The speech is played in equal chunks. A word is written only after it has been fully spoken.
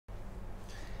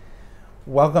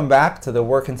Welcome back to the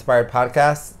Work Inspired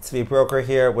Podcast. Tzvi Broker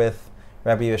here with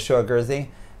Rabbi Yehoshua Gerzi,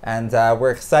 and we're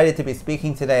excited to be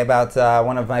speaking today about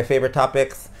one of my favorite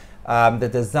topics, the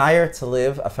desire to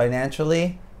live a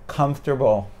financially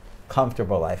comfortable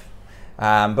life.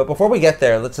 But before we get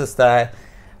there, let's just, I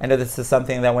know this is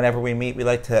something that whenever we meet, we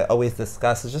like to always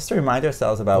discuss, is just to remind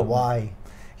ourselves about why.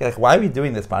 Like, why are we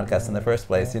doing this podcast in the first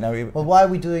place? You know, well, why are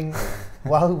we doing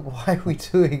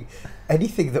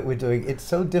anything that we're doing? It's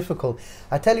so difficult.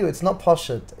 I tell you, it's not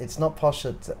poshut. It's not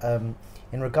poshut.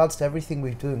 In regards to everything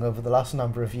we're doing over the last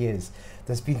number of years,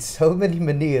 there's been so many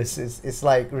manias. It's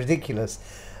like ridiculous.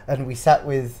 And we sat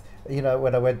with, you know,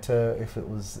 when I went to, if it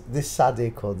was this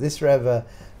Sadiq or this Rebbe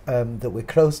that we're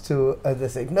close to, and they're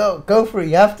saying, no, go for it.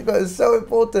 You have to go. It's so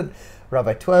important.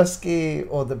 Rabbi Twersky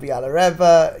or the Biala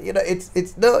Rebbe, you know,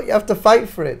 it's no, you have to fight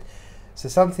for it. So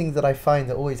something that I find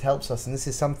that always helps us, and this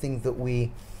is something that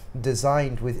we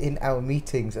designed within our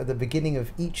meetings. At the beginning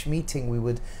of each meeting, we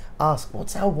would ask,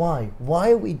 what's our why?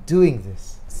 Why are we doing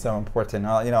this? So important.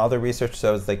 You know, other research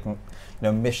shows, like, you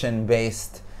know,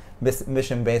 mission-based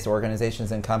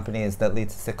organizations and companies that lead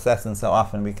to success, and so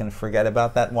often we can forget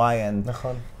about that why and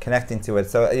connecting to it.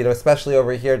 So, you know, especially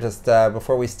over here, just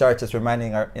before we start, just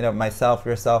reminding myself,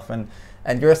 yourself,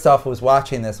 and yourself who's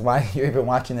watching this, why you're even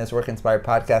watching this Work Inspired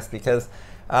podcast, because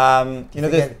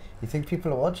you think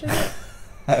people are watching?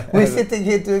 We're sitting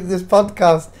here doing this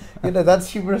podcast. You know, that's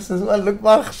humorous as well. Look,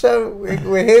 Hashem,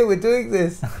 we're here, we're doing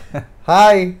this.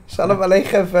 Hi, Shalom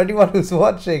Aleichem for anyone who's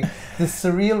watching. The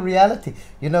surreal reality.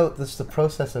 You know, that's the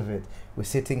process of it. We're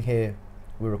sitting here,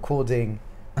 we're recording,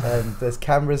 and there's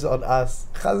cameras on us.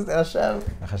 Hashem.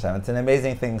 It's an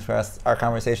amazing thing for us, our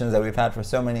conversations that we've had for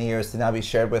so many years, to now be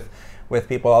shared with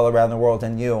people all around the world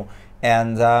and you.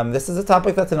 And this is a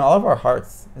topic that's in all of our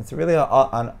hearts. It's really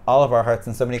on all of our hearts,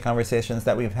 and so many conversations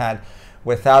that we've had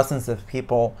with thousands of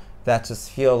people that just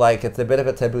feel like it's a bit of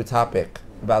a taboo topic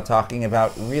about talking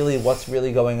about really what's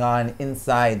really going on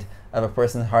inside of a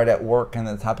person's heart at work, and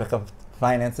the topic of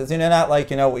finances. You know, not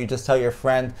like, you know, what you just tell your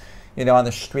friend, you know, on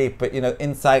the street, but, you know,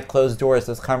 inside closed doors,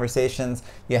 those conversations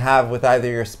you have with either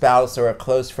your spouse or a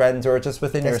close friend or just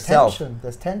within yourself.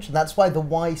 There's tension. That's why the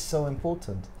why is so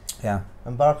important. Yeah.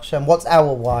 And Baruch Hashem, what's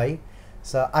our why?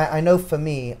 So I know for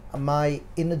me, my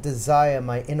inner desire,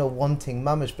 my inner wanting,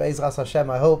 mamash be'ezras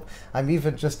Hashem, I hope I'm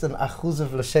even just an achuz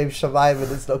of l'shem shamayim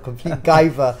and it's not complete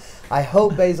gaiva. I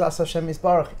hope be'ezras Hashem is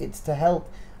Baruch. It's to help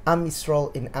Am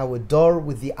Yisrael in our door,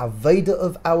 with the Aveda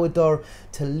of our door,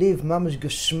 to live mamash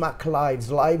geschmack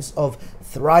lives of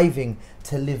thriving,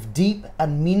 to live deep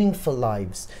and meaningful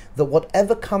lives, that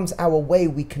whatever comes our way,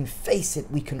 we can face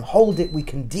it, we can hold it, we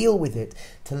can deal with it,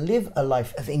 to live a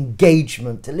life of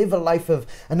engagement, to live a life of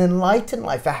an enlightened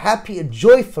life, a happy, a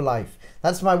joyful life.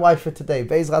 That's my wife for today.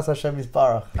 Be'ezras Hashem is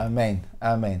Baruch. Amen.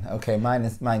 Amen. Okay, mine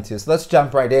too. So let's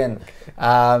jump right in.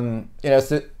 You know,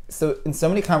 so in so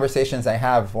many conversations I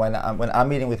have when I'm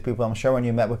meeting with people, I'm sure when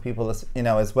you met with people, you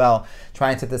know, as well,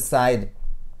 trying to decide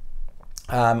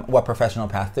what professional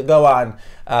path to go on,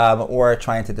 or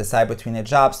trying to decide between a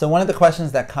job. So one of the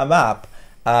questions that come up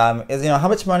is, you know, how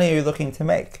much money are you looking to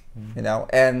make? You know,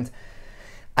 and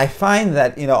I find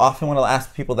that, you know, often when I'll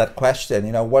ask people that question,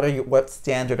 you know, what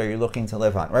standard are you looking to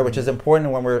live on, right? Which is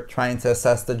important when we're trying to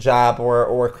assess the job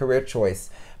or career choice.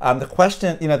 The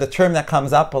question, you know, the term that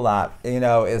comes up a lot, you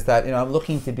know, is that, you know, I'm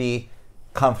looking to be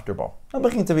comfortable. I'm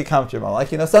looking to be comfortable.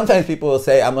 Like, you know, sometimes people will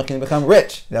say, I'm looking to become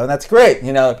rich. You know, and that's great.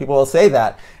 You know, people will say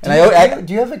that. And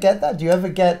do you ever get that? Do you ever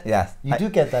get? Yes. You do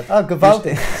get that. Oh,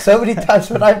 gewaltig. So many times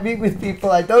when I meet with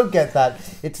people, I don't get that.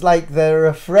 It's like they're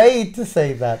afraid to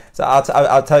say that. So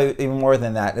I'll tell you even more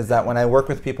than that, is that when I work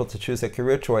with people to choose a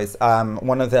career choice,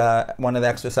 one of the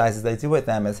exercises I do with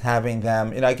them is having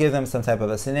them, you know, I give them some type of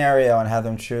a scenario and have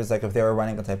them choose, like, if they were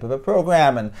running a type of a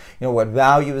program, and, you know, what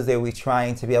values they were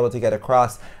trying to be able to get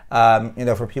across, you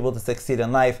know, for people to succeed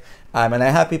in life. And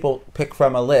I have people pick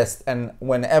from a list, and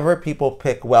whenever people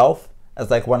pick wealth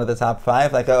as like one of the top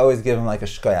 5, like, I always give them like a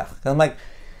shkoyach. I'm like,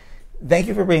 thank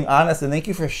you for being honest, and thank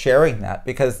you for sharing that,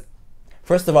 because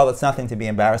first of all, it's nothing to be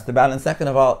embarrassed about, and second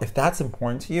of all, if that's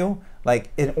important to you,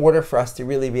 like, in order for us to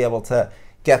really be able to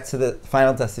get to the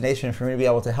final destination, for me to be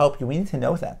able to help you, we need to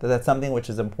know that that's something which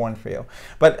is important for you.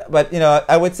 But you know,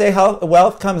 I would say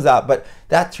wealth comes up, but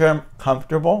that term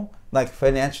comfortable, like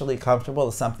financially comfortable,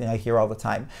 is something I hear all the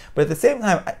time. But at the same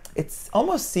time, it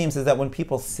almost seems as that when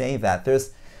people say that,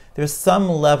 there's some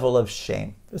level of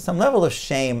shame. There's some level of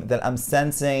shame that I'm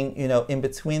sensing, you know, in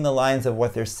between the lines of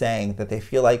what they're saying, that they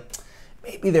feel like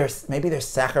maybe they're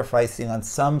sacrificing on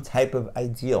some type of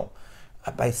ideal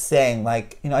by saying,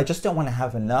 like, you know, I just don't want to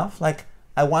have enough. Like,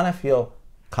 I want to feel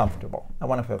comfortable. I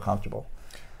want to feel comfortable.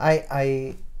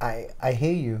 I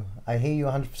hear you. I hear you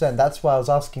 100%. That's why I was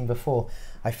asking before.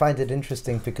 I find it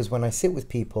interesting because when I sit with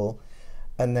people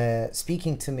and they're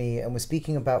speaking to me and we're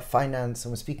speaking about finance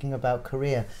and we're speaking about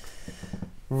career,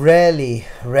 rarely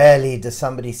does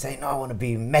somebody say, no, I want to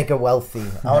be mega wealthy.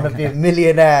 I want to be a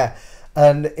millionaire.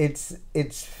 And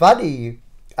it's funny.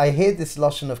 I hear this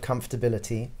lotion of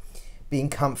comfortability, being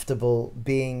comfortable,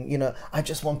 being, you know, I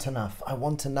just want enough. I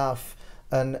want enough.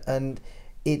 And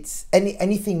it's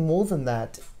anything more than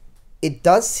that, it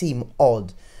does seem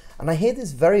odd. And I hear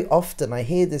this very often.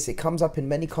 It comes up in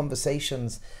many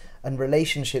conversations and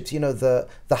relationships. You know, the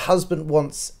husband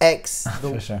wants X,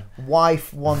 the sure.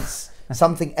 wife wants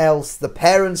something else, the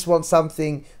parents want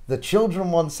something, the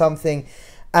children want something.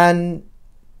 And,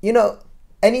 you know,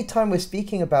 anytime we're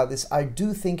speaking about this, I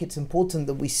do think it's important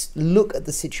that we look at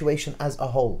the situation as a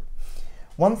whole.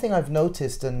 One thing I've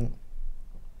noticed, and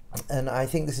I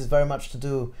think this is very much to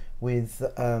do with,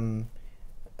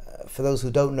 for those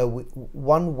who don't know,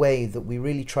 one way that we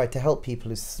really try to help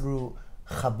people is through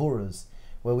chaburas,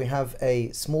 where we have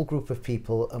a small group of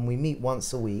people and we meet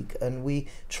once a week and we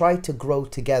try to grow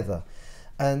together.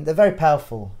 And they're very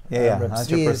powerful. Yeah,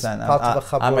 Tzvi 100%. is part of a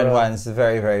chabura. I'm in one. It's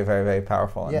very, very, very, very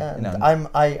powerful. And, yeah, you know, I'm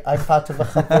part of a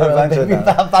chabura. Maybe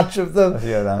a bunch of them. A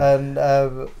few of them.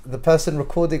 And the person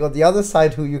recording on the other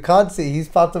side, who you can't see, he's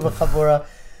part of a chabura.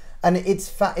 And it's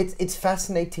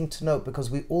fascinating to note, because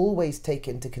we always take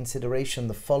into consideration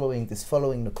this following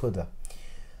nakuda,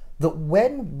 that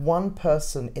when one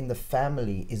person in the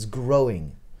family is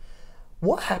growing,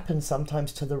 what happens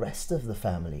sometimes to the rest of the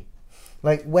family?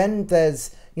 Like when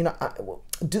there's, you know,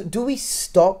 do we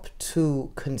stop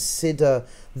to consider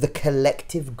the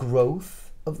collective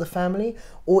growth of the family,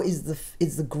 or is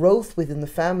the growth within the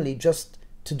family just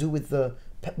to do with the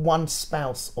one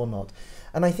spouse or not?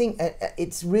 And I think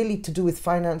it's really to do with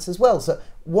finance as well. So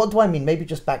what do I mean? Maybe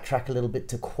just backtrack a little bit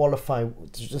to qualify,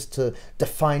 just to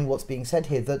define what's being said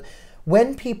here. That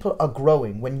when people are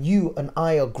growing, when you and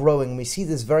I are growing, we see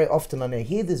this very often, and I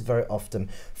hear this very often,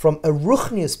 from a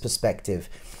ruchnius perspective,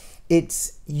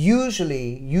 it's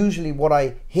usually what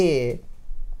I hear,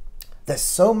 there's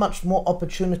so much more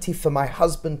opportunity for my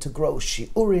husband to grow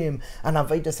shiurim and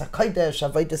avodas hakodesh,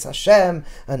 avodas Hashem,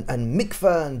 and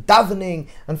mikveh and davening,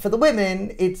 and for the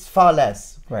women it's far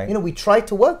less. Right. You know, we try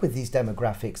to work with these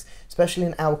demographics, especially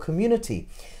in our community.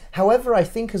 However, I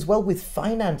think as well with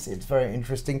finance, it's very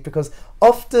interesting, because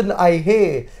often I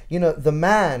hear, you know, the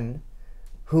man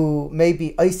who may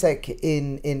be Isaac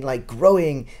in like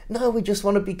growing, no, we just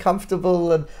want to be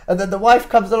comfortable, and then the wife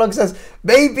comes along and says,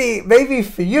 maybe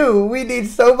for you, we need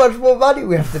so much more money,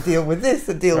 we have to deal with this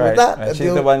and deal with that. Right. And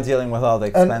She's the one dealing with all the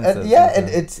expenses. And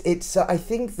it's I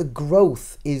think the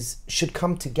growth should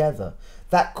come together.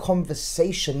 That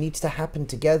conversation needs to happen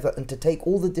together and to take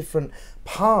all the different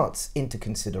parts into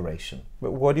consideration.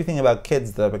 But what do you think about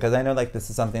kids, though? Because I know, like, this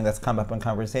is something that's come up in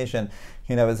conversation.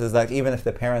 You know, is like, even if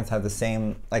the parents have the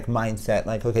same like mindset,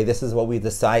 like, okay, this is what we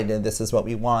decided, this is what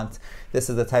we want, this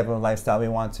is the type of lifestyle we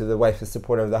want to. The wife is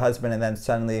supportive of the husband, and then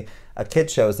suddenly a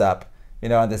kid shows up, you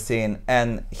know, on the scene,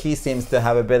 and he seems to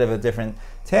have a bit of a different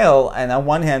tale. And on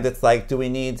one hand, it's like, do we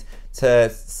need to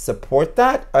support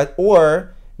that,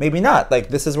 or maybe not? Like,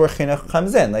 this is where chinuch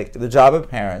comes in. Like, the job of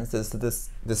parents is this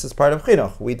is part of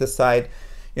chinuch. We decide,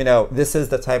 you know, this is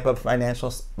the type of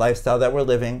financial lifestyle that we're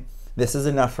living. This is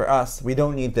enough for us. We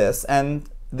don't need this. And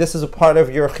this is a part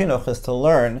of your chinuch, is to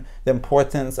learn the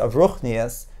importance of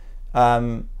ruchnias,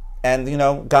 and, you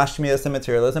know, gashmias and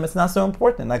materialism. It's not so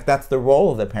important. Like, that's the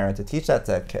role of the parent, to teach that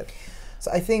to a kid.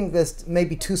 So I think there's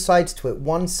maybe two sides to it.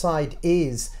 One side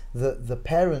is the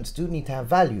parents do need to have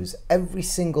values. Every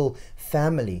single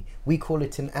family, we call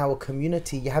it in our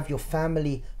community, you have your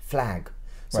family flag.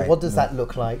 So right. What does that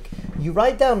look like? You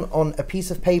write down on a piece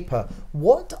of paper,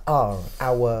 what are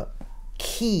our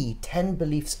key 10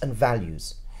 beliefs and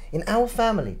values in our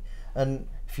family? And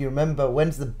if you remember,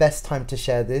 when's the best time to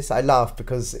share this? I laugh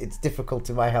because it's difficult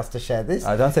in my house to share this.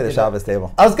 Don't say the Shabbos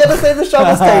table. I was going to say the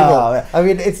Shabbos table. I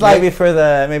mean, it's like maybe for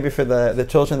the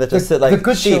children that just sit like the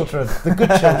good sheep. children. The good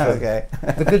children. Okay.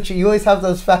 The good. You always have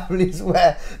those families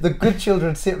where the good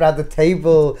children sit around the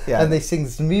table and they sing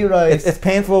zmiros. It's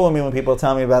painful when people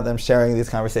tell me about them sharing these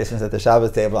conversations at the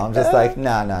Shabbos table. I'm just like,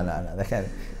 no, they can't.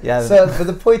 Yeah. So, but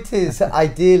the point is,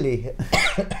 ideally,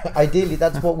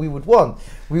 that's what we would want.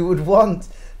 We would want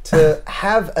to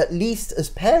have, at least as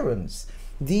parents,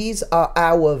 these are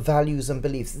our values and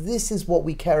beliefs. This is what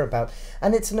we care about.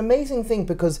 And it's an amazing thing,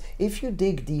 because if you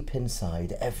dig deep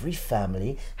inside, every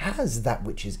family has that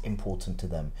which is important to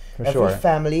them. Every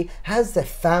family has their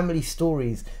family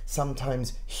stories,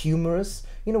 sometimes humorous,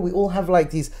 we all have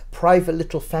like these private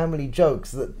little family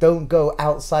jokes that don't go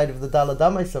outside of the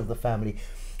daladamis of the family.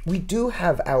 We do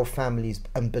have our families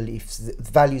and beliefs,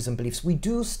 values and beliefs. We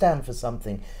do stand for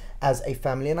something as a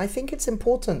family. And I think it's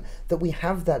important that we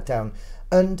have that down.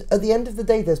 And at the end of the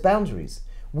day, there's boundaries.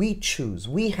 We choose.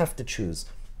 We have to choose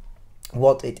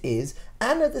what it is,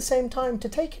 and at the same time to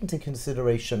take into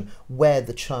consideration where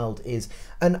the child is.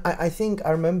 And I think,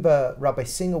 I remember Rabbi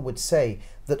Singer would say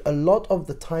that a lot of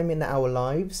the time in our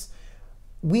lives,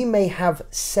 we may have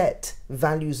set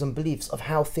values and beliefs of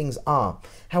how things are.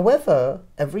 However,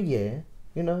 every year,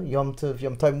 Yom Tov,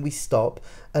 Yom Tov, we stop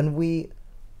and we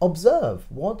observe,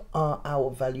 what are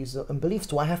our values and beliefs?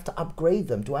 Do I have to upgrade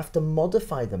them? Do I have to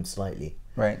modify them slightly?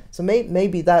 Right. So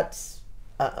maybe that's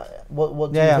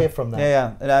what do you hear from that?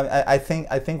 Yeah. And I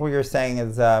think what you're saying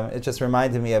is it just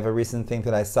reminded me of a recent thing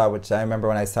that I saw, which I remember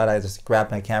when I saw it, I just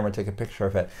grabbed my camera, took a picture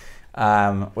of it.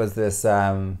 Was this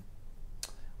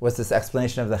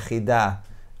explanation of the Chida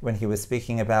when he was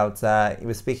speaking about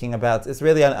it's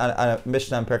really on a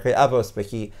Mishnah in Perkei Avos, but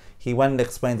he went and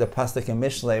explained the pasuk in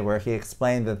Mishlei where he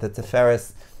explained that the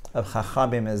Tiferes of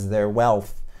Chachamim is their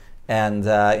wealth, and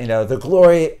the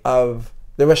glory of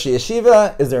the Rosh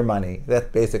Yeshiva is their money. That's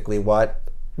basically what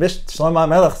Shlomo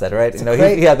Melech said, right?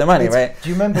 He had the money, right? Do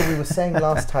you remember we were saying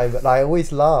last time, but I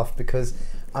always laugh because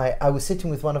I was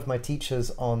sitting with one of my teachers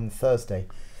on Thursday,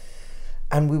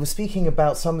 and we were speaking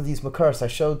about some of these makoros. I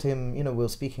showed him, I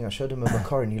showed him a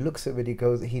makor, and he looks at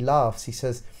it, he laughs, he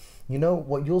says,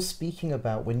 what you're speaking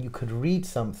about, when you could read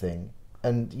something,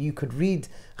 and you could read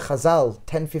Chazal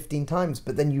 10, 15 times,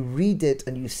 but then you read it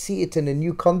and you see it in a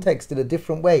new context in a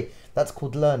different way. That's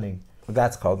called learning.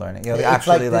 That's called learning. It's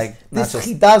actually this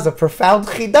chidah is a profound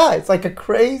chidah. It's like a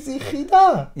crazy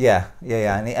chidah. Yeah.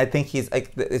 And I think he's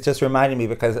like, it just reminded me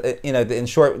because in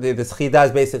short, this chidah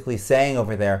is basically saying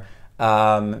over there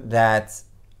that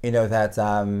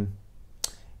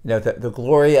the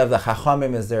glory of the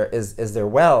Chachamim is their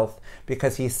wealth,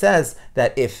 because he says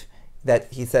that you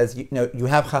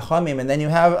have Chachamim, and then you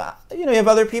have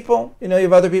other people,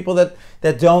 that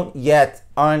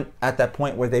aren't at that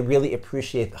point where they really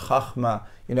appreciate Chachma,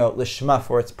 Lishma,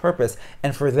 for its purpose.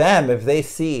 And for them, if they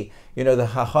see, the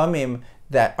Chachamim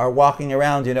that are walking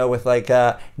around, with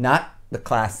not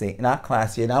classy, not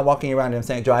walking around,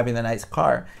 driving the nice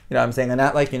car, and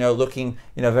not looking,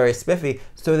 very spiffy.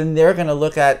 So then they're going to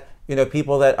look at,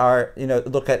 people that are,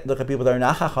 look at people that are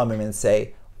not Chachamim and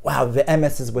say, wow, the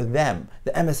emes is with them. The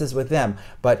emes is with them.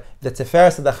 But the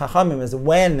tiferes of the chachamim is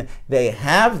when they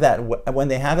have that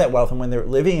wealth, and when they're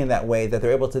living in that way, that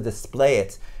they're able to display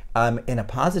it in a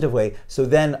positive way. So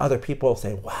then other people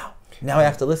say, wow, now I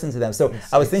have to listen to them. So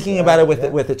I was thinking about it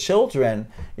with the children.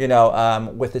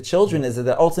 With the children is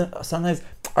that also sometimes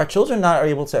our children are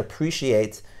able to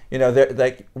appreciate. They're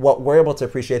like what we're able to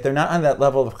appreciate. They're not on that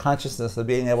level of consciousness of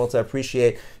being able to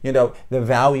appreciate, the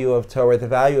value of Torah, the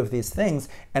value of these things.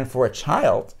 And for a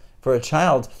child,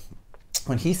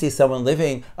 when he sees someone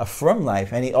living a frum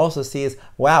life, and he also sees,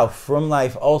 wow, frum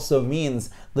life also means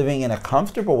living in a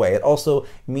comfortable way. It also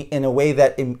in a way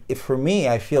that, if for me,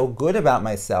 I feel good about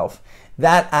myself.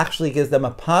 That actually gives them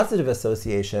a positive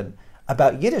association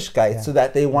about Yiddishkeit, so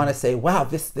that they want to say, wow,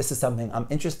 this is something I'm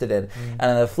interested in.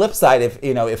 And on the flip side,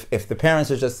 if the parents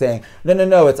are just saying,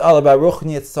 no, it's all about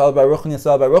Ruchnius, it's all about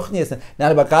Ruchnius, and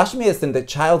not about Gashmius, and the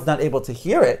child's not able to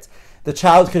hear it, the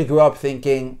child could grow up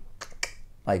thinking,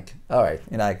 like, all right,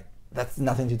 that's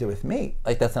nothing to do with me.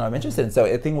 Like, that's not what I'm interested in. So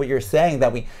I think what you're saying,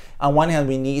 that we, on one hand,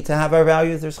 we need to have our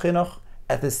values, there's chinuch,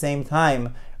 at the same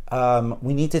time,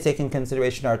 we need to take in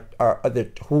consideration our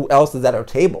who else is at our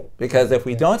table, because if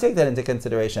we don't take that into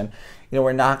consideration,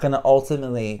 we're not going to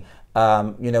ultimately, be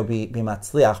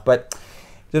matzliach. But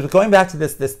going back to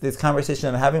this conversation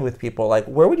I'm having with people, like,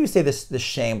 where would you say this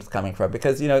shame is coming from?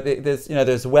 Because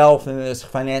there's wealth and there's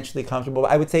financially comfortable.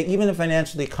 I would say even if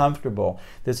financially comfortable,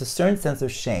 there's a certain sense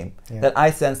of shame that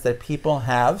I sense that people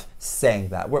have saying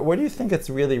that. Where do you think it's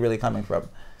really, really coming from?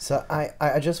 So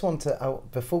I just want to,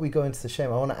 before we go into the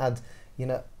shame, I want to add,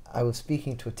 I was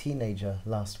speaking to a teenager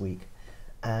last week,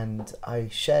 and I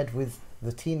shared with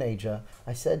the teenager,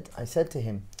 I said to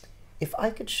him, if I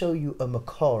could show you a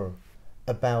makor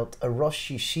about a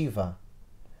Rosh Yeshiva,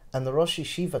 and the Rosh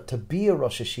Yeshiva, to be a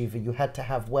Rosh Yeshiva, you had to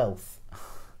have wealth,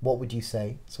 what would you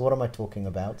say? So what am I talking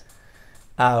about?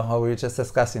 We were just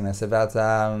discussing this about,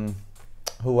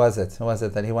 who was it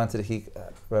that he wanted,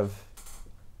 Ravav,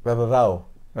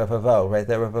 right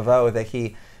there,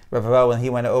 Ravav, when he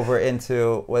went over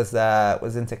into was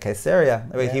into Caesarea.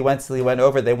 He went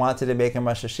over. They wanted to make him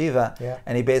Rosh Hashiva,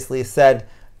 and he basically said,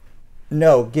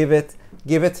 "No, give it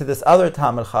to this other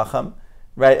Talmid Chacham,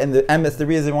 right? And the emes, the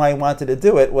reason why he wanted to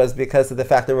do it was because of the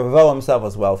fact that Ravo himself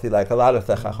was wealthy, like a lot of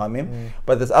the Chachamim.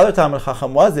 But this other Talmud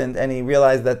Chacham wasn't, and he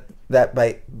realized that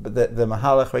by the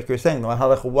Mahalach, like you're saying, the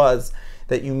Mahalach was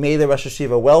that you made the Rosh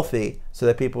Hashiva wealthy so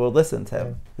that people would listen to him.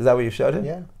 Yeah. Is that what you showed him?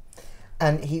 Yeah.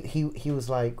 And he was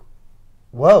like,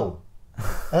 whoa.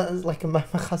 Like a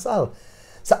Chazal.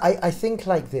 So I think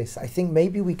like this. I think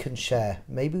maybe we can share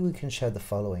the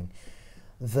following.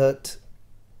 That,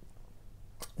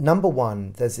 number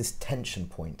one, there's this tension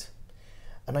point.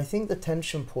 And I think the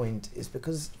tension point is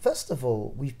because, first of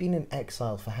all, we've been in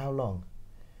exile for how long?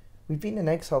 We've been in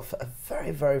exile for a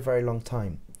very, very, very long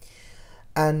time.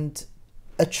 And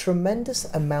a tremendous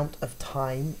amount of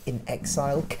time in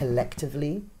exile collective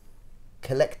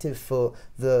for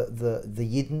the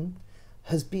Yidden,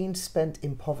 has been spent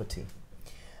in poverty.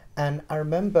 And I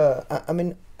remember,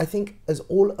 I think as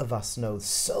all of us know,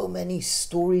 so many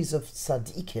stories of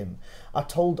tzaddikim are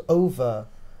told over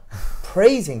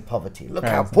praising poverty. Look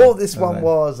how poor this one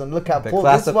was, and look how poor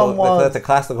this one was. The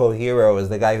classical hero is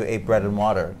the guy who ate bread and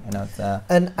water.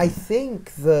 And I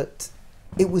think that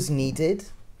it was needed.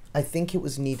 I think it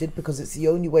was needed because it's the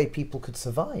only way people could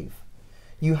survive.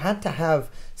 You had to have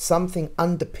something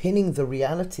underpinning the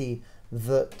reality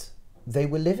that they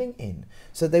were living in.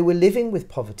 So they were living with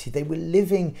poverty. They were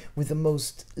living with the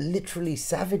most literally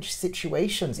savage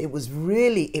situations. It was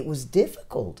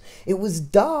difficult. It was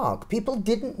dark. People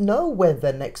didn't know where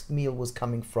their next meal was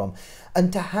coming from.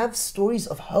 And to have stories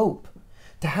of hope,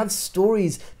 to have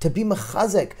stories, to be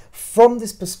mechazek from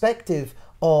this perspective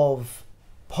of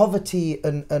poverty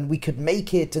and we could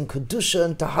make it, and kedusha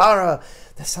and tahara,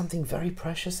 there's something very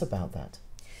precious about that.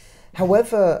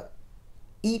 However,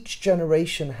 each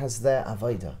generation has their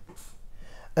avodah.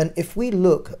 And if we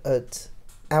look at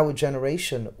our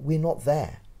generation, we're not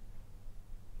there.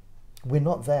 We're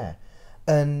not there.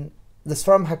 And the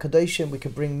Sfarim HaKadoshim, we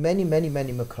could bring many, many,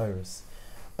 many makoros.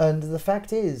 And the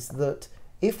fact is that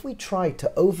if we try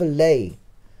to overlay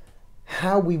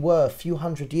how we were a few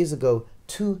hundred years ago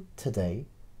to today,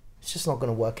 it's just not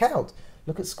going to work out.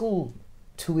 Look at school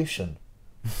tuition.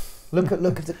 Look at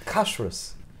the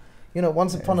kashrus.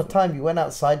 Once upon a time, you went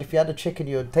outside. If you had a chicken,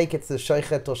 you would take it to the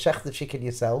sheichet or shech the chicken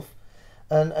yourself,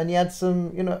 and you had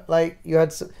some,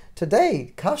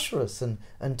 today kashrus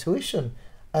and tuition,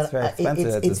 and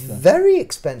it's very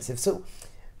expensive. So,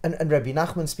 and Rabbi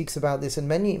Nachman speaks about this, and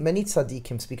many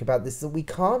tzaddikim speak about this, that we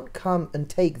can't come and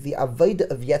take the avodah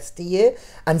of yesteryear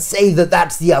and say that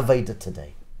that's the avodah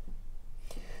today.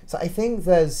 So I think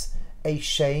there's a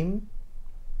shame.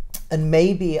 And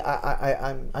maybe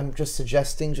I'm just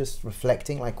suggesting, just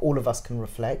reflecting, like all of us can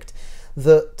reflect,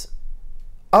 that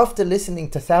after listening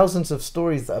to thousands of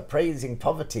stories that are praising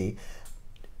poverty,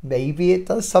 maybe it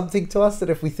does something to us, that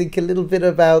if we think a little bit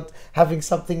about having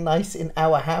something nice in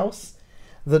our house,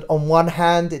 that on one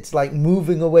hand it's like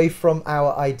moving away from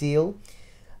our ideal.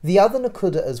 The other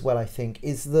nakuda as well, I think,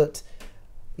 is that,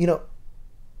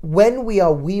 when we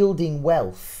are wielding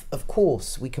wealth, of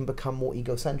course, we can become more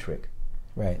egocentric.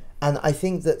 Right. And I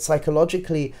think that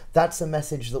psychologically, that's a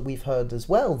message that we've heard as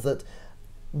well, that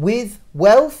with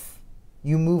wealth,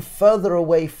 you move further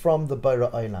away from the Bora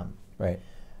Olam. Right.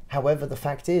 However, the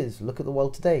fact is, look at the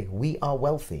world today. We are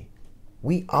wealthy.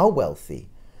 We are wealthy.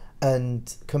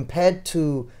 And compared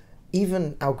to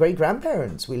even our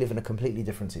great-grandparents, we live in a completely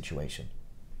different situation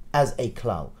as a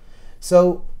klal.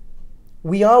 So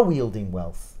we are wielding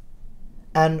wealth.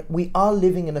 And we are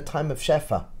living in a time of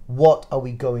shefa. What are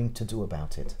we going to do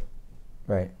about it?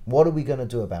 Right. What are we going to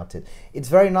do about it? It's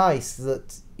very nice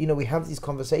that, we have these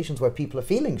conversations where people are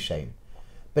feeling shame,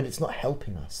 but it's not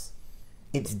helping us.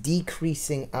 It's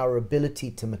decreasing our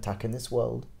ability to matak in this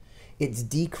world. It's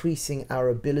decreasing our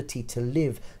ability to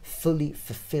live fully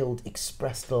fulfilled,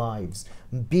 expressed lives,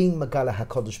 being Megala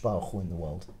HaKadosh Baruch Hu in the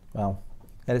world. Wow.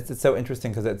 And it's so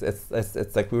interesting because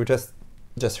it's like we were just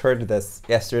heard this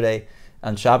yesterday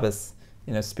on Shabbos,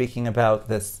 speaking about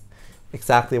this,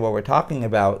 exactly what we're talking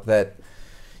about, that,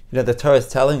 the Torah is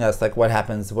telling us, like, what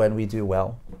happens when we do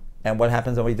well and what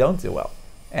happens when we don't do well.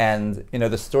 And, the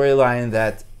storyline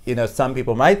that, some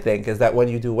people might think is that when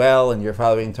you do well and you're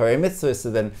following Torah mitzvahs, so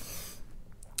then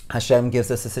Hashem gives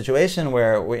us a situation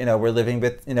where we're living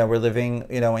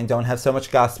and don't have so much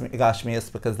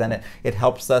gashmias, because then it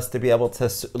helps us to be able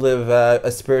to live a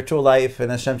spiritual life,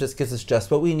 and Hashem just gives us just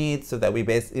what we need so that we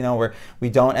we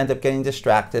don't end up getting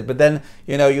distracted. But then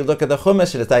you look at the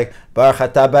Chumash and it's like Baruch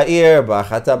Atah Ba'ir, Baruch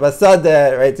Atah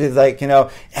B'Sadeh, right? It's like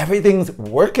everything's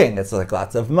working. It's like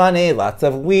lots of money, lots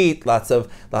of wheat, lots of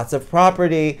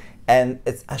property, and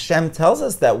it's Hashem tells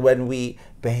us that when we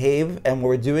behave and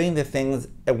we're doing the things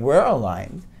and we're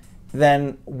aligned,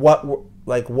 then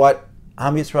what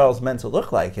Am Yisrael is meant to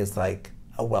look like is like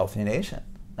a wealthy nation,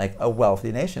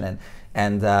 and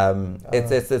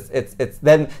it's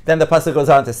then the pasuk goes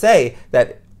on to say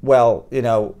that, well,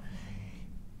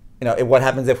 what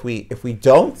happens if we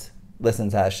don't listen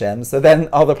to Hashem? So then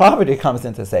all the poverty comes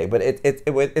into say. But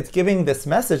it's giving this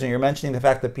message, and you're mentioning the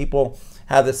fact that people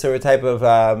have this sort of type of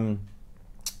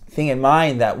thing in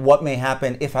mind that what may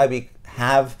happen if I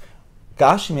have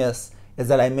Gashmias is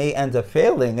that I may end up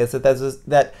failing. Is that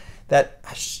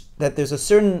there's a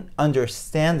certain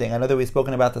understanding. I know that we've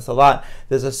spoken about this a lot.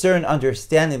 There's a certain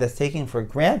understanding that's taken for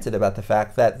granted about the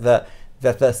fact that the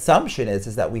assumption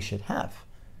is that we should have.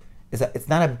 Is that it's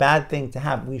not a bad thing to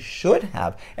have. We should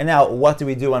have. And now, what do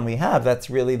we do when we have? That's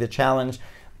really the challenge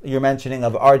you're mentioning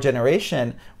of our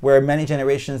generation, where many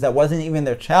generations that wasn't even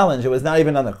their challenge. It was not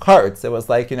even on the cards. It was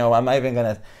like, I'm not even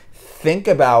going to think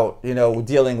about,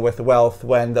 dealing with wealth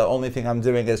when the only thing I'm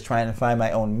doing is trying to find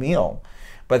my own meal.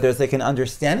 But there's like an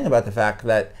understanding about the fact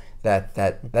that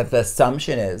the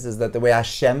assumption is that the way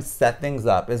Hashem set things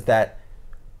up is that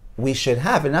we should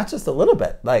have, and not just a little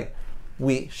bit, like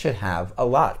we should have a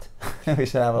lot. We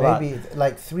should have a lot. Maybe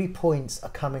like 3 points are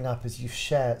coming up as you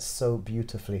share so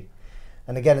beautifully.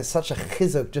 And again, it's such a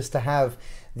chizuk just to have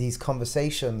these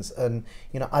conversations. And,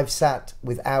 I've sat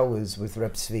with hours with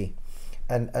Reb Tzvi,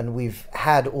 and we've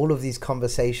had all of these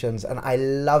conversations, and I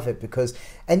love it because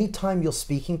anytime you're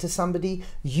speaking to somebody,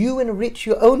 you enrich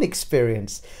your own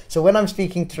experience. So when I'm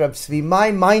speaking to Reb Tzvi,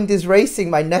 my mind is racing,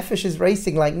 my nefesh is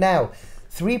racing. Like now,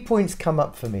 3 points come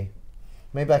up for me.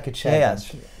 Maybe I could share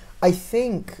them. I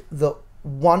think that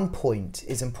 1 point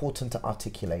is important to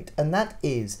articulate, and that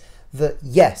is that,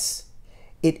 yes,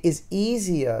 it is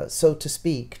easier, so to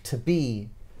speak, to be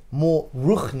more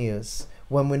ruchnius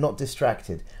when we're not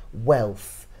distracted.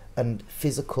 Wealth and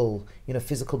physical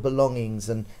belongings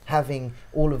and having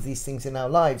all of these things in our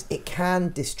lives, it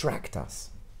can distract us.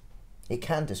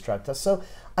 So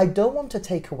I don't want to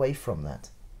take away from that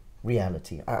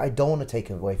reality. I don't want to take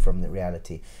away from the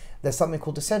reality. There's something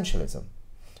called essentialism.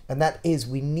 And that is,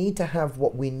 we need to have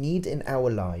what we need in our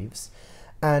lives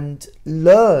and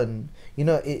learn.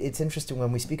 It's interesting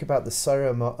when we speak about the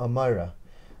Sarah Amara,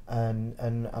 and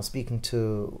I'm speaking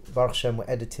to Baruch Hashem, we're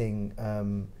editing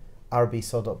Arba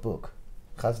Yesodot book.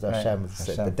 Chazal Hashem,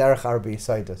 the Derech Arba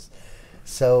Yesodot.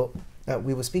 So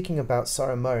we were speaking about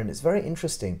Sarah Amara, and it's very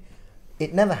interesting.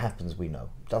 It never happens, we know.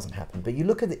 It doesn't happen. But you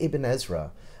look at the Ibn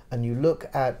Ezra, and you look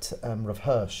at Rav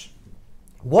Hirsch.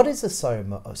 What is a Sarah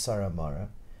Amara?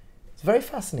 It's very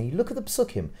fascinating. You look at the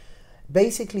Psukim.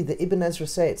 Basically, the Ibn Ezra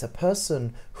say it's a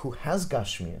person who has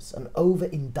Gashmius and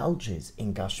overindulges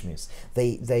in Gashmius.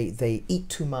 They eat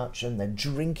too much and they're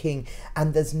drinking,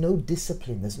 and there's no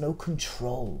discipline, there's no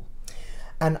control.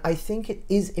 And I think it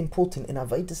is important in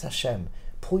Avodas Hashem,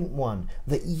 point 1,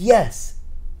 that yes,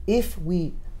 if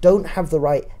we don't have the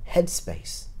right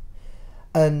headspace,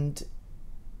 and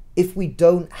if we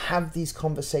don't have these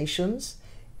conversations,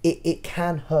 it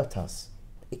can hurt us.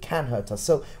 It can hurt us.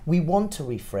 So we want to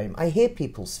reframe. I hear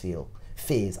people's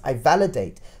fears. I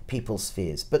validate people's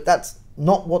fears. But that's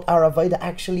not what our avodah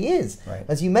actually is. Right.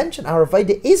 As you mentioned, our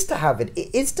avodah is to have it.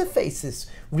 It is to face this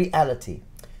reality.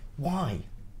 Why?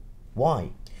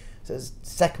 So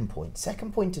second point.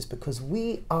 Second point is because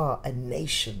we are a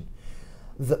nation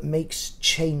that makes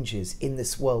changes in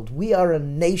this world. We are a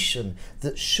nation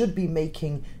that should be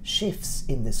making shifts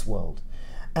in this world.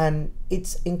 And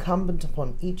it's incumbent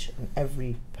upon each and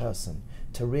every person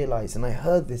to realize, and I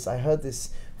heard this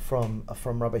from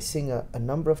Rabbi Singer a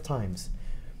number of times,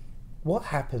 what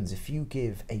happens if you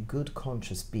give a good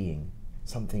conscious being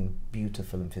something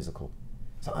beautiful and physical?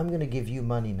 So I'm going to give you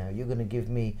money now. You're going to give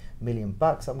me $1 million.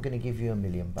 I'm going to give you $1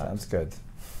 million. Sounds good.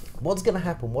 What's going to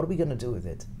happen? What are we going to do with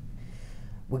it?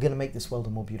 We're going to make this world a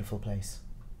more beautiful place.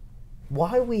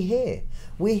 Why are we here?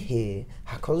 We're here.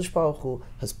 HaKadosh Baruch Hu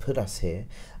has put us here.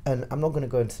 And I'm not going to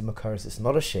go into the Makaris, it's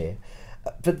not a share.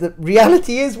 But the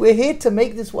reality is we're here to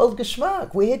make this world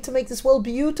geschmack. We're here to make this world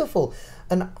beautiful.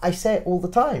 And I say it all the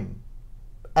time.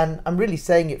 And I'm really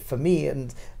saying it for me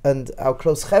and our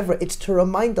close chevra. It's to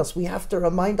remind us. We have to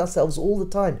remind ourselves all the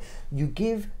time. You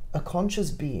give a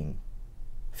conscious being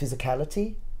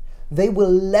physicality, they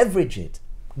will leverage it.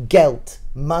 Geld,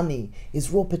 money, is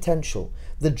raw potential.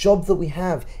 The job that we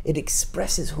have, it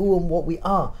expresses who and what we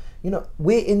are.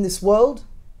 We're in this world.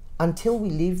 Until we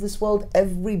leave this world,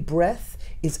 every breath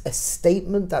is a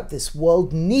statement that this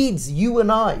world needs you and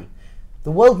I.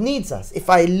 The world needs us. If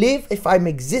I live, if I'm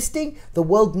existing, the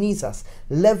world needs us.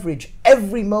 Leverage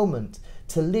every moment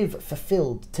to live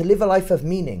fulfilled, to live a life of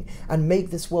meaning, and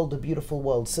make this world a beautiful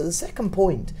world. So the second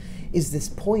point is this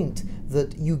point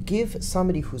that you give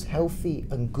somebody who's healthy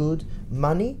and good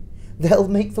money, they'll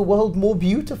make the world more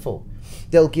beautiful.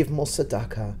 They'll give more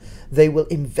tzedakah. They will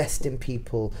invest in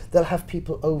people. They'll have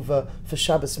people over for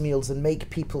Shabbos meals and make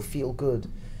people feel good.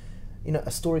 You know,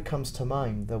 a story comes to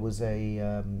mind. There was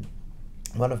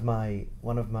one of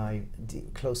my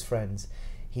close friends.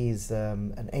 He's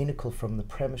an Einikel from the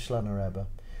Rebbe.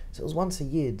 So it was once a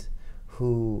Yid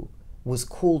who was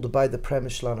called by the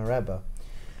Rebbe.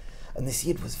 And this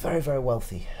Yid was very, very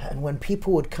wealthy. And when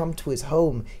people would come to his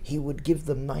home, he would give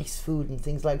them nice food and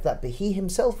things like that. But he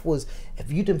himself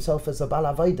viewed himself as a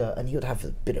balavaida, and he would have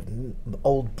a bit of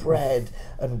old bread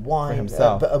and wine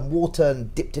and water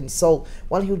and dipped in salt,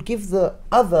 while he would give the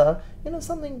other,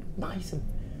 something nice.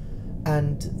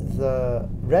 And the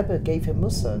Rebbe gave him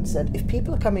Musa and said, if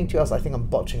people are coming to your house, I think I'm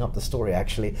botching up the story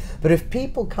actually, but if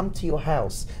people come to your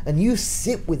house and you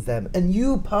sit with them and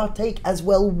you partake as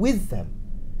well with them,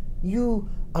 you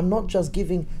are not just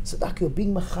giving tzedakah, you're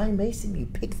being machai mesim, you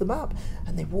pick them up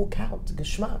and they walk out to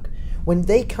geschmack. When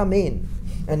they come in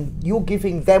and you're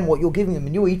giving them what you're giving them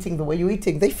and you're eating the way you're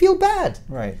eating, they feel bad.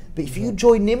 Right. But if you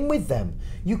join in with them,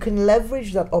 you can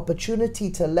leverage that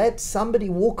opportunity to let somebody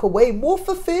walk away more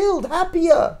fulfilled,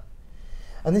 happier.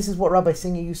 And this is what Rabbi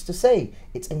Singer used to say.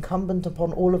 It's incumbent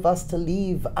upon all of us to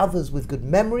leave others with good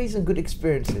memories and good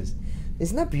experiences.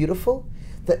 Isn't that beautiful?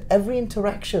 That every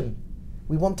interaction,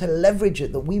 we want to leverage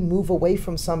it, that we move away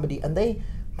from somebody and they,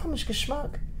 mamash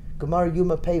geschmack. Gemara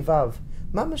Yuma Pei Vav.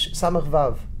 Mamash Samach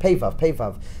Vav. Pei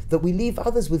Vav. That we leave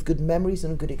others with good memories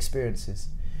and good experiences.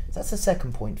 So that's the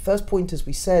second point. First point, as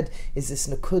we said, is this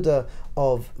nakuda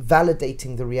of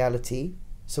validating the reality.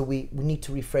 So we need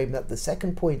to reframe that. The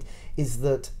second point is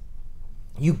that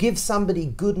you give somebody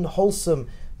good and wholesome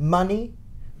money,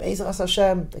 Be'ezras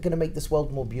Hashem, they're going to make this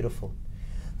world more beautiful.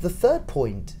 The third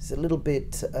point is a little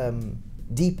bit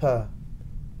deeper,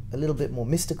 a little bit more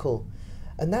mystical,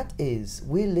 and that is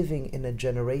we're living in a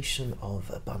generation of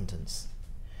abundance.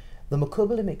 The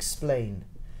Mekubalim explain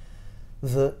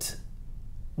that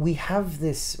we have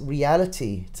this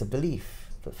reality, it's a belief,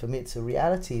 but for me it's a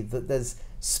reality, that there's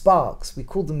sparks, we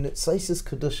call them Nitzosis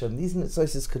Kedusha, and these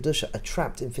Nitzosis Kedusha are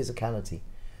trapped in physicality.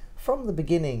 From the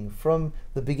beginning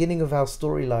of our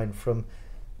storyline, from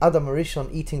Adam Arishon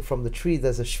eating from the tree,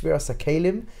 there's a Shviras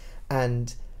HaKelim,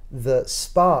 and the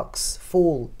sparks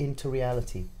fall into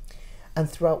reality. And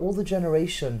throughout all the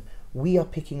generation, we are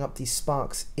picking up these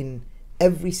sparks in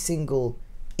every single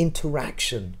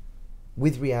interaction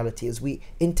with reality, as we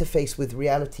interface with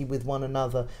reality with one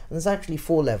another. And there's actually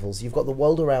 4 levels. You've got the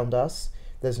world around us,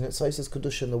 there's Nitzosis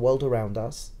Kedusha in the world around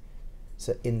us,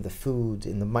 so in the food,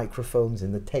 in the microphones,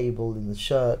 in the table, in the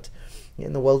shirt,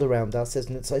 in the world around us. There's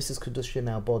Nitzosis Kedusha in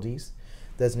our bodies,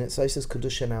 there's Nitzosis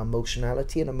Kedusha in our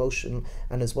emotionality and emotion,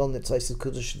 and as well Nitzosis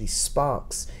Kedusha, these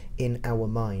sparks in our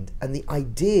mind. And the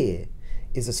idea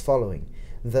is as following,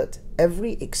 that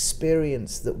every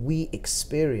experience that we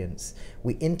experience,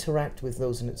 we interact with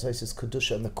those Nitzosis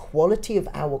Kedusha, and the quality of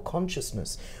our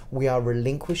consciousness, we are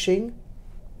relinquishing,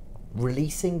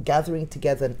 releasing, gathering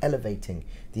together and elevating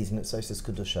these Nitzosis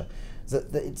Kedusha.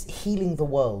 That it's healing the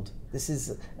world. This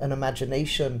is an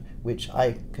imagination which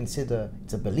I consider,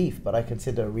 it's a belief, but I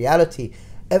consider a reality.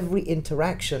 Every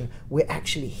interaction, we're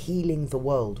actually healing the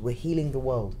world. We're healing the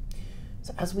world.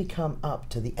 So as we come up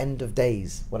to the end of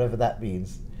days, whatever that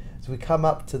means, as we come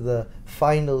up to the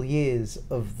final years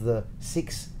of the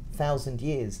 6,000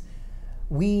 years,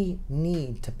 we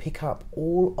need to pick up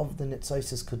all of the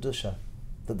Nitzosis Kedusha,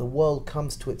 that the world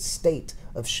comes to its state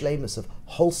of shleimus, of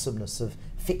wholesomeness, of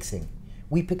fixing.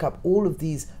 We pick up all of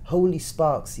these holy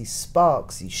sparks,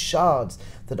 these shards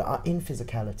that are in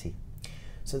physicality.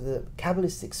 So the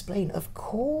Kabbalists explain, of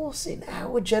course, in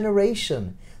our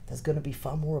generation, there's going to be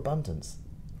far more abundance.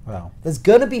 Wow. There's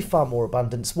going to be far more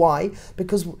abundance. Why?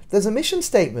 Because there's a mission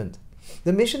statement.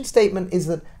 The mission statement is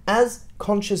that as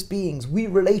conscious beings, we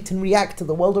relate and react to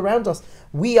the world around us.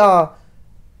 We are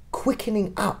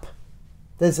quickening up.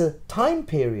 There's a time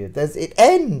period. It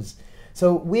ends.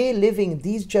 So we're living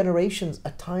these generations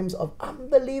at times of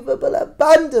unbelievable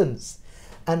abundance.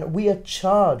 And we are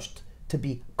charged to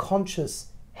be conscious,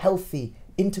 healthy,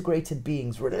 integrated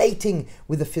beings, relating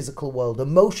with the physical world,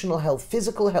 emotional health,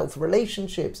 physical health,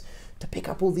 relationships, to pick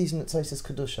up all these Nitzosis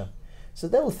Kedusha. So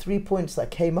there were 3 points that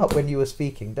came up when you were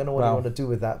speaking. Don't know what you want to do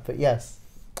with that, but yes.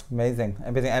 Amazing.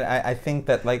 And I think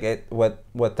that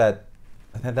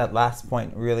that last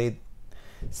point really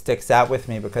sticks out with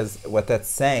me, because what that's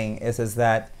saying is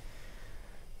that,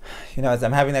 as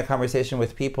I'm having that conversation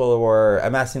with people, or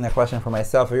I'm asking that question for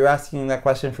myself, or you're asking that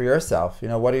question for yourself,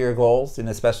 what are your goals? And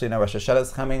especially now Rosh Hashanah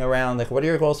is coming around, what are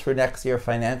your goals for next year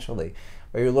financially?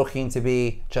 Are you looking to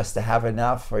be just to have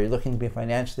enough? Or are you looking to be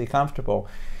financially comfortable?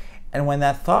 And when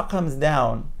that thought comes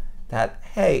down, that,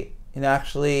 hey,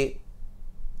 actually,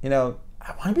 I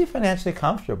want to be financially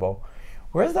comfortable.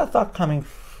 Where is that thought coming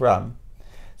from?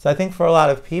 So I think for a lot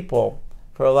of people,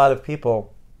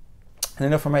 and I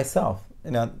know for myself,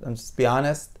 I'm just be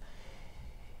honest,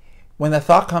 when the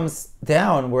thought comes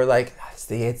down, we're like, it's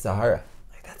the Yetzirah.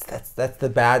 That's the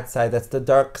bad side. That's the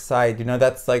dark side.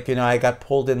 That's like, I got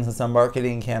pulled into some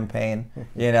marketing campaign.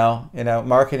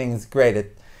 Marketing is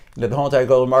great. The whole entire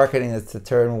goal of marketing is to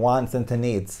turn wants into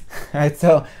needs, right?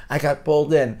 So I got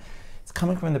pulled in. It's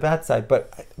coming from the bad side.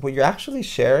 But what you're actually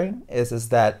sharing is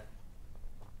that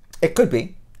it could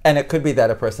be, and it could be that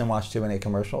a person watched too many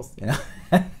commercials, and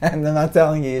I'm not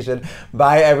telling you should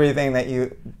buy everything that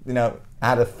you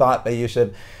had a thought that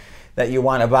you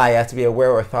want to buy. You have to be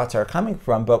aware where thoughts are coming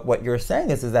from. But what you're saying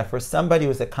is that for somebody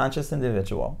who's a conscious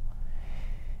individual,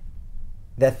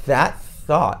 that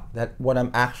thought, that what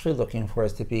I'm actually looking for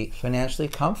is to be financially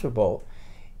comfortable,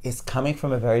 is coming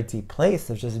from a very deep place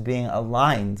of just being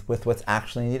aligned with what's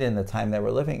actually needed in the time that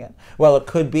we're living in. Well, it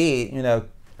could be,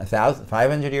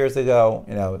 1,500 years ago,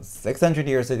 600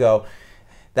 years ago,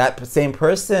 that same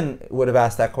person would have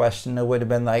asked that question. It would have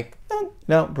been like,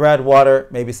 bread, water,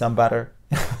 maybe some butter.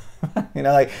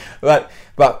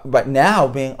 But now,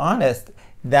 being honest,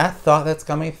 that thought that's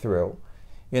coming through,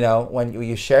 when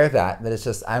you share that it's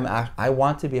just, I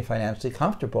want to be financially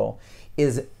comfortable,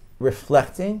 is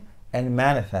reflecting and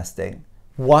manifesting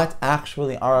what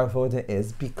actually our avoda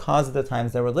is, because of the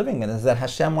times that we're living in. Is that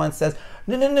Hashem once says,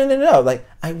 no, like,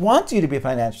 I want you to be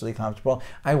financially comfortable.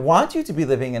 I want you to be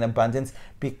living in abundance,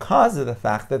 because of the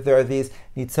fact that there are these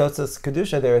nitzotzos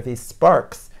kedusha, there are these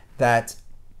sparks that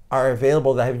are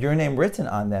available, that have your name written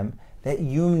on them, that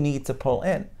you need to pull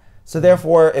in. So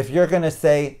therefore, if you're going to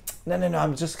say, no,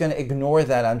 I'm just going to ignore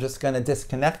that, I'm just going to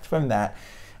disconnect from that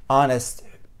honest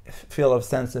feel of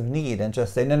sense of need, and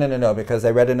just say, no, because I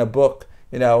read in a book,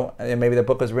 and maybe the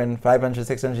book was written 500,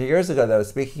 600 years ago that was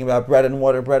speaking about bread and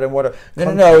water. Context,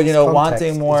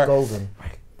 wanting more. Golden.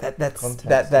 Right.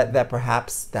 That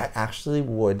perhaps that actually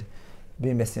would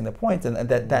be missing the point. And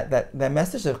that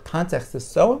message of context is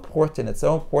so important. It's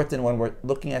so important when we're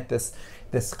looking at this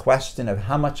question of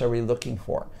how much are we looking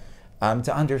for,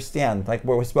 to understand, like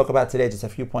what we spoke about today, just a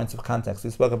few points of context.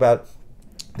 We spoke about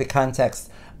the context.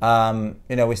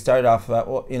 We started off,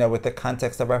 with the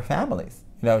context of our families.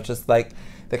 Just like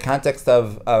the context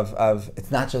of it's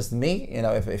not just me.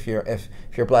 If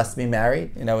you're blessed to be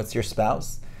married, it's your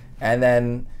spouse, and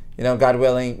then God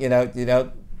willing, you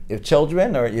have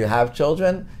children, or you have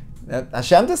children.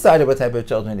 Hashem decided what type of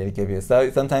children to give you. So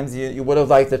sometimes you would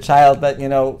have liked a child that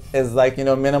is like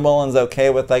minimal and is okay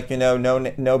with like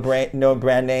no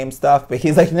brand name stuff, but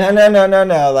he's like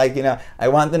no, like I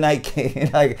want the Nike,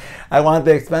 like I want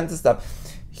the expensive stuff.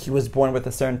 He was born with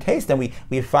a certain taste, and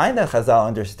we find that Chazal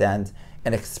understand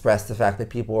and express the fact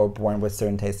that people were born with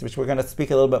certain tastes, which we're going to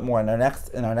speak a little bit more in our next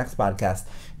podcast.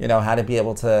 How to be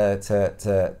able to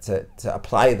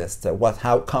apply this to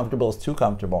how comfortable is too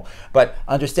comfortable, but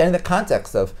understanding the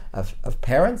context of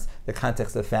parents, the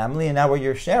context of family, and now what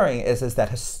you're sharing is that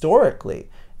historically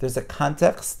there's a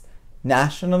context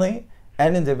nationally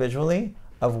and individually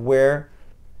of where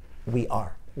we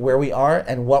are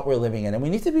and what we're living in, and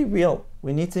we need to be real.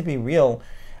 We need to be real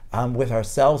with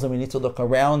ourselves, and we need to look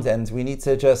around, and we need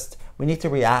to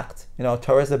react.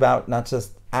 Torah is about not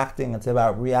just acting; it's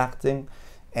about reacting,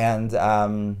 and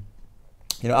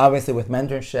obviously with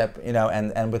mentorship,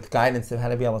 and with guidance of how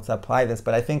to be able to apply this.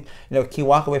 But I think key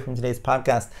walk away from today's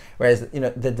podcast, whereas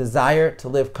the desire to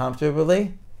live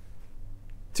comfortably,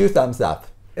 2 thumbs up.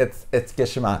 It's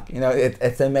gishmak.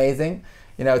 It's amazing.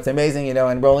 It's amazing.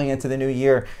 And rolling into the new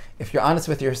year, if you're honest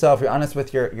with yourself, you're honest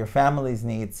with your family's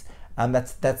needs.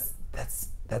 That's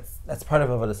part of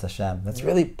Avodas Hashem. That's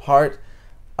really part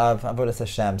of Avodas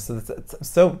Hashem. So I'm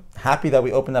so happy that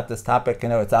we opened up this topic.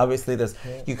 It's obviously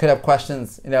you could have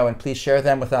questions, and please share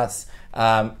them with us.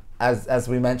 As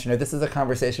we mentioned, this is a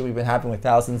conversation we've been having with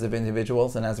thousands of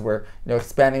individuals, and as we're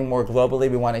expanding more globally,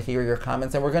 we want to hear your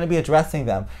comments, and we're going to be addressing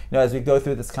them. As we go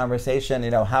through this conversation,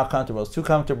 how comfortable is too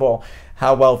comfortable,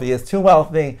 how wealthy is too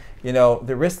wealthy,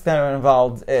 the risks that are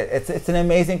involved. It's an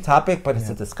amazing topic, but it's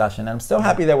a discussion. And I'm so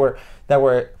happy that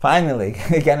we're finally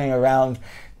getting around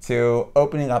to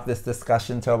opening up this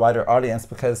discussion to a wider audience,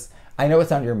 because I know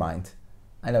it's on your mind.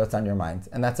 And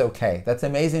that's okay. That's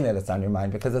amazing that it's on your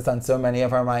mind, because it's on so many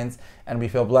of our minds, and we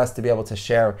feel blessed to be able to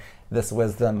share this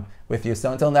wisdom with you.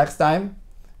 So until next time,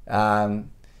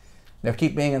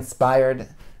 keep being inspired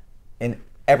in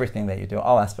everything that you do,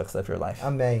 all aspects of your life.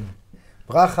 Amen.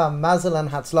 Bracha, mazel, and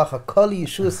hatzlacha, kol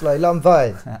yeshus l'olam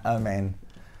va'ed. Amen.